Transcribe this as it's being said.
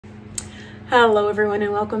Hello everyone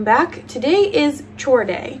and welcome back. Today is chore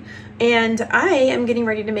day and I am getting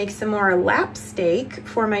ready to make some more lap steak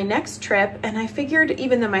for my next trip, and I figured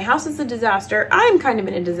even though my house is a disaster, I'm kind of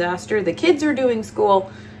in a disaster, the kids are doing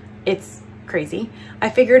school, it's crazy. I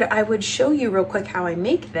figured I would show you real quick how I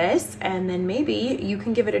make this and then maybe you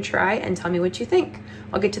can give it a try and tell me what you think.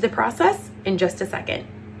 I'll get to the process in just a second.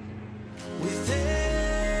 With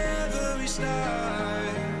every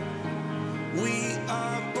start, we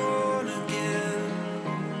are born again.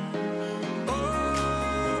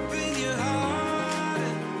 Open your heart,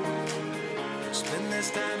 spend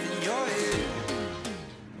this time in your head.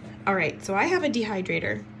 All right, so I have a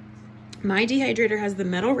dehydrator. My dehydrator has the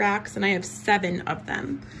metal racks and I have 7 of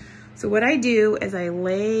them. So what I do is I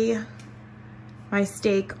lay my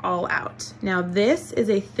steak all out. Now this is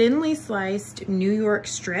a thinly sliced New York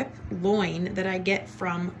strip loin that I get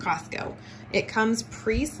from Costco. It comes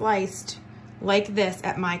pre-sliced like this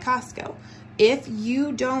at my Costco. If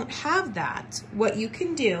you don't have that, what you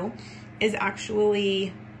can do is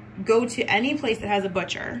actually go to any place that has a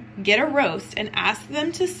butcher, get a roast and ask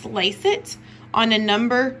them to slice it on a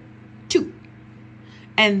number 2.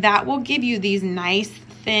 And that will give you these nice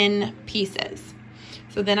thin pieces.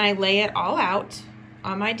 So then I lay it all out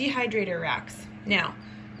on my dehydrator racks. Now,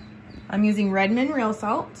 I'm using Redmond real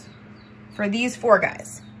salt for these 4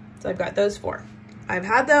 guys. So I've got those 4. I've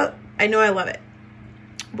had I know I love it.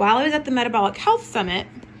 While I was at the Metabolic Health Summit,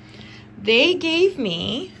 they gave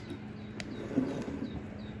me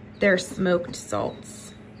their smoked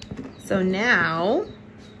salts. So now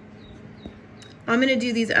I'm gonna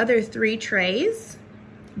do these other 3 trays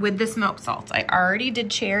with the smoked salts. I already did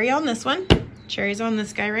cherry on this one. Cherry's on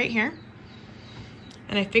this guy right here.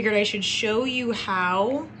 And I figured I should show you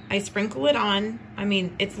how I sprinkle it on. I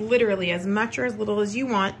mean, it's literally as much or as little as you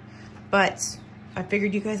want, but I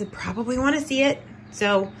figured you guys would probably want to see it.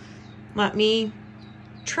 So let me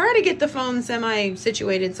try to get the phone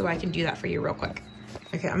semi-situated so I can do that for you real quick.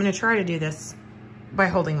 Okay, I'm gonna try to do this by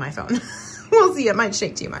holding my phone. We'll see, it might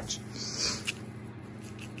shake too much.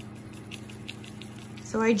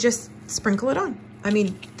 So I just sprinkle it on. I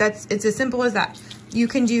mean, it's as simple as that. You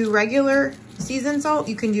can do regular seasoned salt.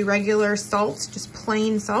 You can do regular salt, just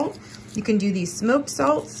plain salt. You can do these smoked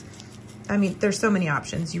salts. I mean, there's so many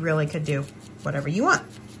options. You really could do whatever you want.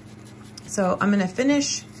 So I'm gonna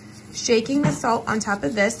finish shaking the salt on top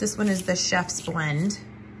of this. This one is the Chef's Blend.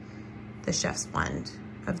 The Chef's Blend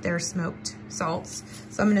of their smoked salts.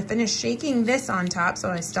 So I'm gonna finish shaking this on top,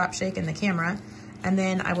 so I stop shaking the camera. And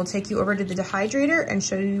then I will take you over to the dehydrator and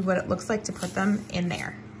show you what it looks like to put them in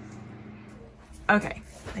there. Okay,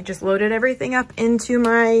 I just loaded everything up into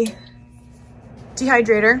my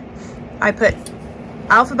dehydrator. I put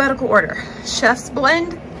alphabetical order: Chef's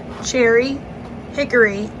Blend, cherry,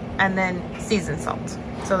 hickory, and then seasoned salt,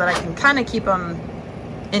 so that I can kind of keep them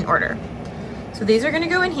in order. So these are gonna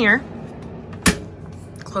go in here.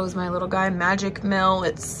 Close my little guy, Magic Mill,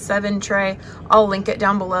 it's 7 tray. I'll link it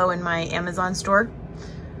down below in my Amazon store.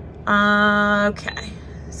 Okay,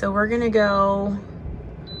 so we're gonna go,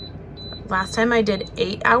 last time I did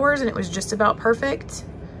 8 hours and it was just about perfect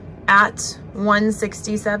at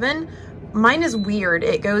 167. Mine is weird,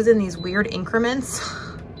 it goes in these weird increments.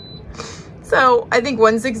 So I think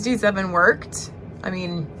 167 worked. I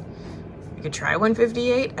mean, you could try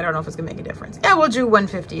 158. I don't know if it's gonna make a difference. Yeah, we'll do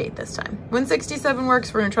 158 this time. 167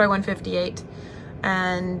 works, we're gonna try 158.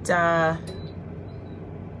 And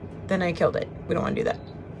then I killed it. We don't wanna do that.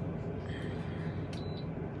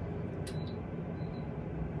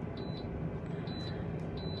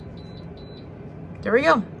 There we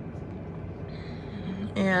go.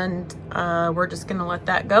 And we're just gonna let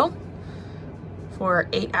that go for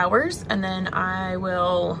 8 hours, and then I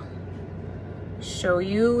will show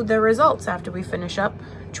you the results after we finish up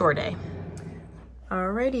chore day.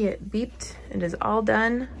 Alrighty, it beeped. It is all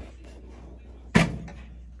done. Let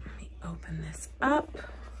me open this up.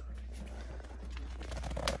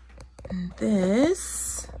 And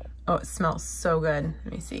this, oh, it smells so good.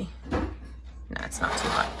 Let me see. No, it's not too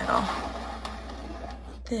hot at all.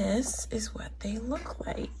 This is what they look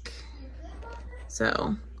like.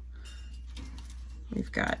 So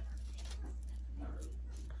we've got,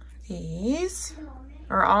 these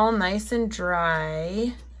are all nice and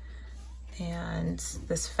dry, and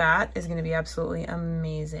this fat is going to be absolutely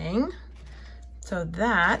amazing. So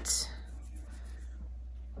that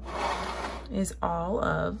is all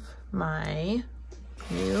of my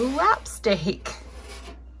new lap steak.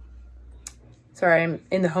 Sorry, I'm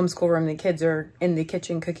in the homeschool room. The kids are in the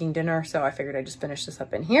kitchen cooking dinner, so I figured I'd just finish this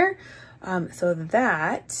up in here. So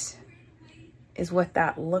that is what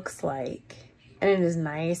that looks like. And it is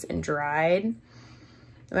nice and dried.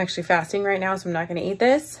 I'm actually fasting right now, so I'm not gonna eat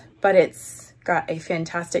this, but it's got a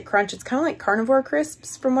fantastic crunch. It's kind of like carnivore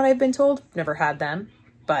crisps from what I've been told. Never had them,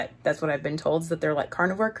 but that's what I've been told, is that they're like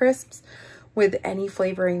carnivore crisps with any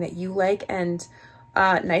flavoring that you like, and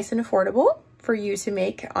nice and affordable for you to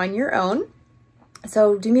make on your own.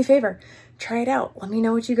 So do me a favor, try it out. Let me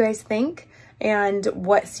know what you guys think and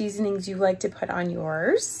what seasonings you like to put on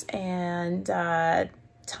yours, and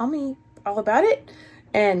tell me all about it.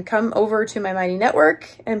 And come over to my Mighty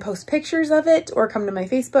Network and post pictures of it, or come to my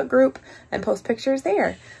Facebook group and post pictures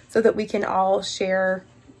there, so that we can all share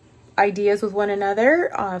ideas with one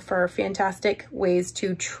another for fantastic ways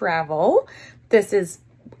to travel. This is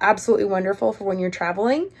absolutely wonderful for when you're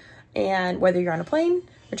traveling, and whether you're on a plane,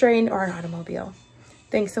 a train, or an automobile.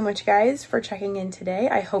 Thanks so much, guys, for checking in today.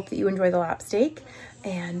 I hope that you enjoy the lap steak,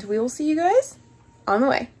 and we will see you guys on the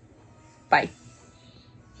way. Bye.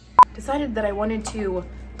 Decided that I wanted to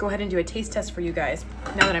go ahead and do a taste test for you guys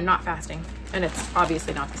now that I'm not fasting, and it's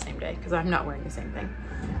obviously not the same day because I'm not wearing the same thing.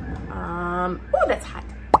 Oh, that's hot.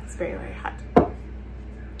 It's very, very hot.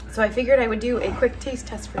 So I figured I would do a quick taste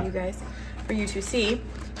test for you guys, for you to see.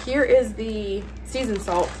 Here is the seasoned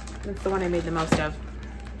salt. That's the one I made the most of.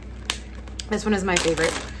 This one is my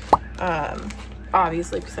favorite,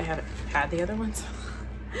 obviously, because I haven't had the other ones.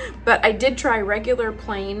 But I did try regular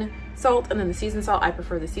plain salt, and then the seasoned salt. I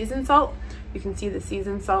prefer the seasoned salt. You can see the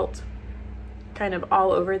seasoned salt kind of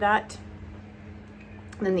all over that.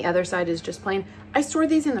 And then the other side is just plain. I store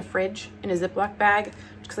these in the fridge in a Ziploc bag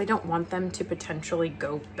because I don't want them to potentially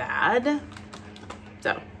go bad.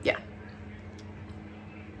 So yeah.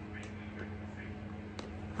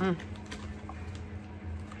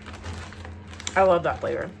 I love that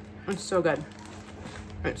flavor. It's so good.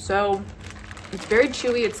 It's very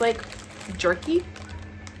chewy. It's like jerky.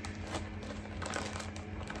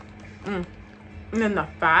 And then the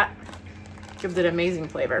fat gives it amazing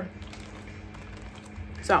flavor.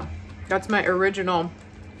 So that's my original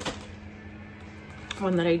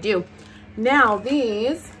one that I do. Now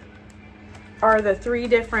these are the 3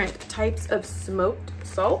 different types of smoked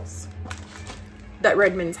salts that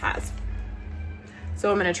Redmond's has.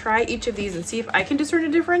 So I'm gonna try each of these and see if I can discern a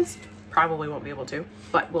difference. Probably won't be able to,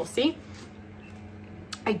 but we'll see.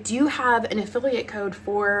 I do have an affiliate code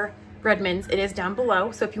for Redmond's. It is down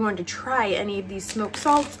below. So if you wanted to try any of these smoked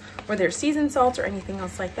salts or their seasoned salts or anything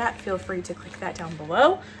else like that, feel free to click that down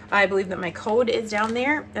below. I believe that my code is down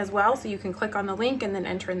there as well. So you can click on the link and then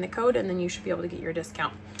enter in the code, and then you should be able to get your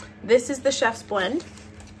discount. This is the Chef's Blend.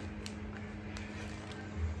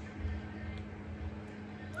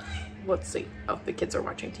 Let's see. Oh, the kids are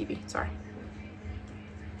watching TV. Sorry.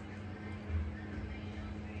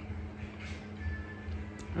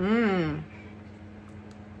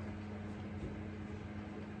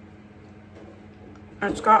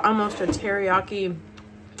 It's got almost a teriyaki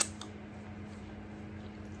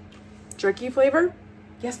jerky flavor.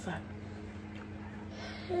 Yes, that.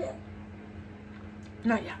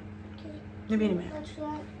 Not yet. Maybe in a minute.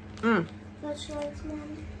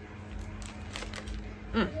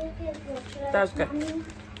 That was good.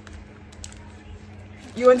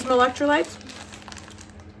 You want some electrolytes?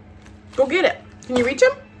 Go get it. Can you reach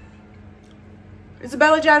them?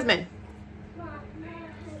 Isabella Jasmine.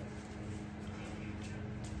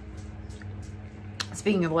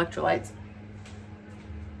 Speaking of electrolytes,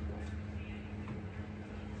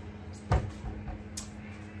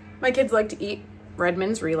 my kids like to eat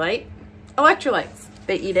Redmond's Relight electrolytes.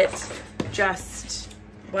 They eat it just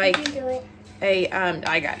like a,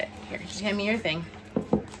 I got it. Here, just hand me your thing.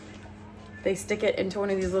 They stick it into one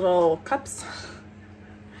of these little cups,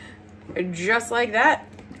 just like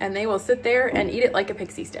that, and they will sit there and eat it like a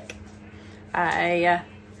pixie stick. I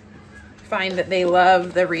find that they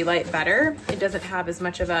love the Relight better. It doesn't have as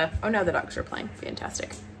much of a, oh no, the dogs are playing,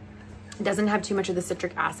 fantastic. It doesn't have too much of the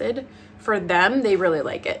citric acid. For them, they really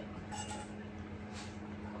like it.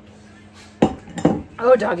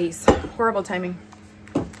 Oh, doggies, horrible timing.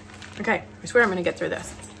 Okay, I swear I'm gonna get through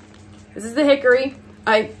this. This is the hickory.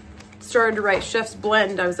 I started to write Chef's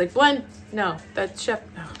Blend. I was like, blend? No, that's Chef,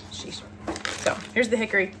 oh, sheesh. So here's the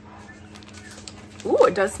hickory. Ooh,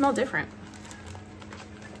 it does smell different.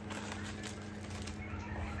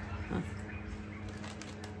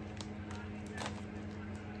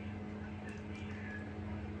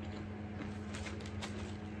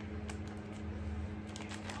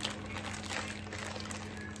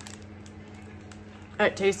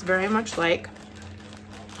 It tastes very much like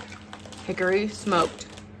hickory smoked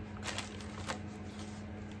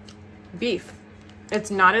beef. It's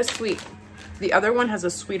not as sweet. The other one has a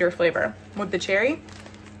sweeter flavor. With the cherry,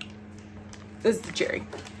 this is the cherry.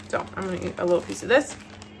 So I'm gonna eat a little piece of this.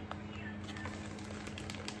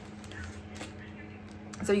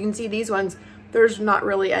 So you can see these ones, there's not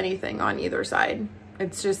really anything on either side.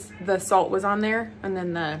 It's just the salt was on there, and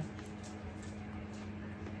then the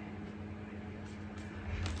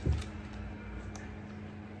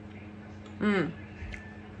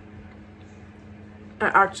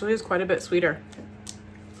it actually is quite a bit sweeter.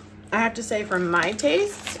 I have to say, for my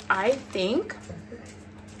taste, I think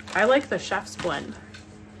I like the chef's blend.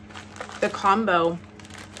 The combo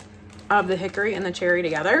of the hickory and the cherry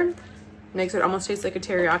together makes it almost taste like a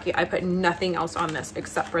teriyaki. I put nothing else on this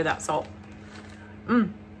except for that salt. Oh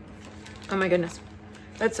my goodness,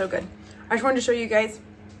 that's so good. I just wanted to show you guys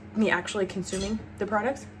me actually consuming the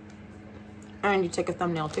products. And you take a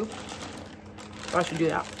thumbnail too. So I should do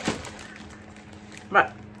that.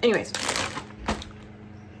 But anyways,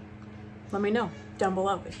 let me know down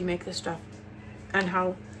below if you make this stuff and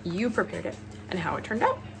how you prepared it and how it turned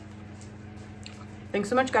out. Thanks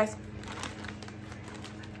so much, guys.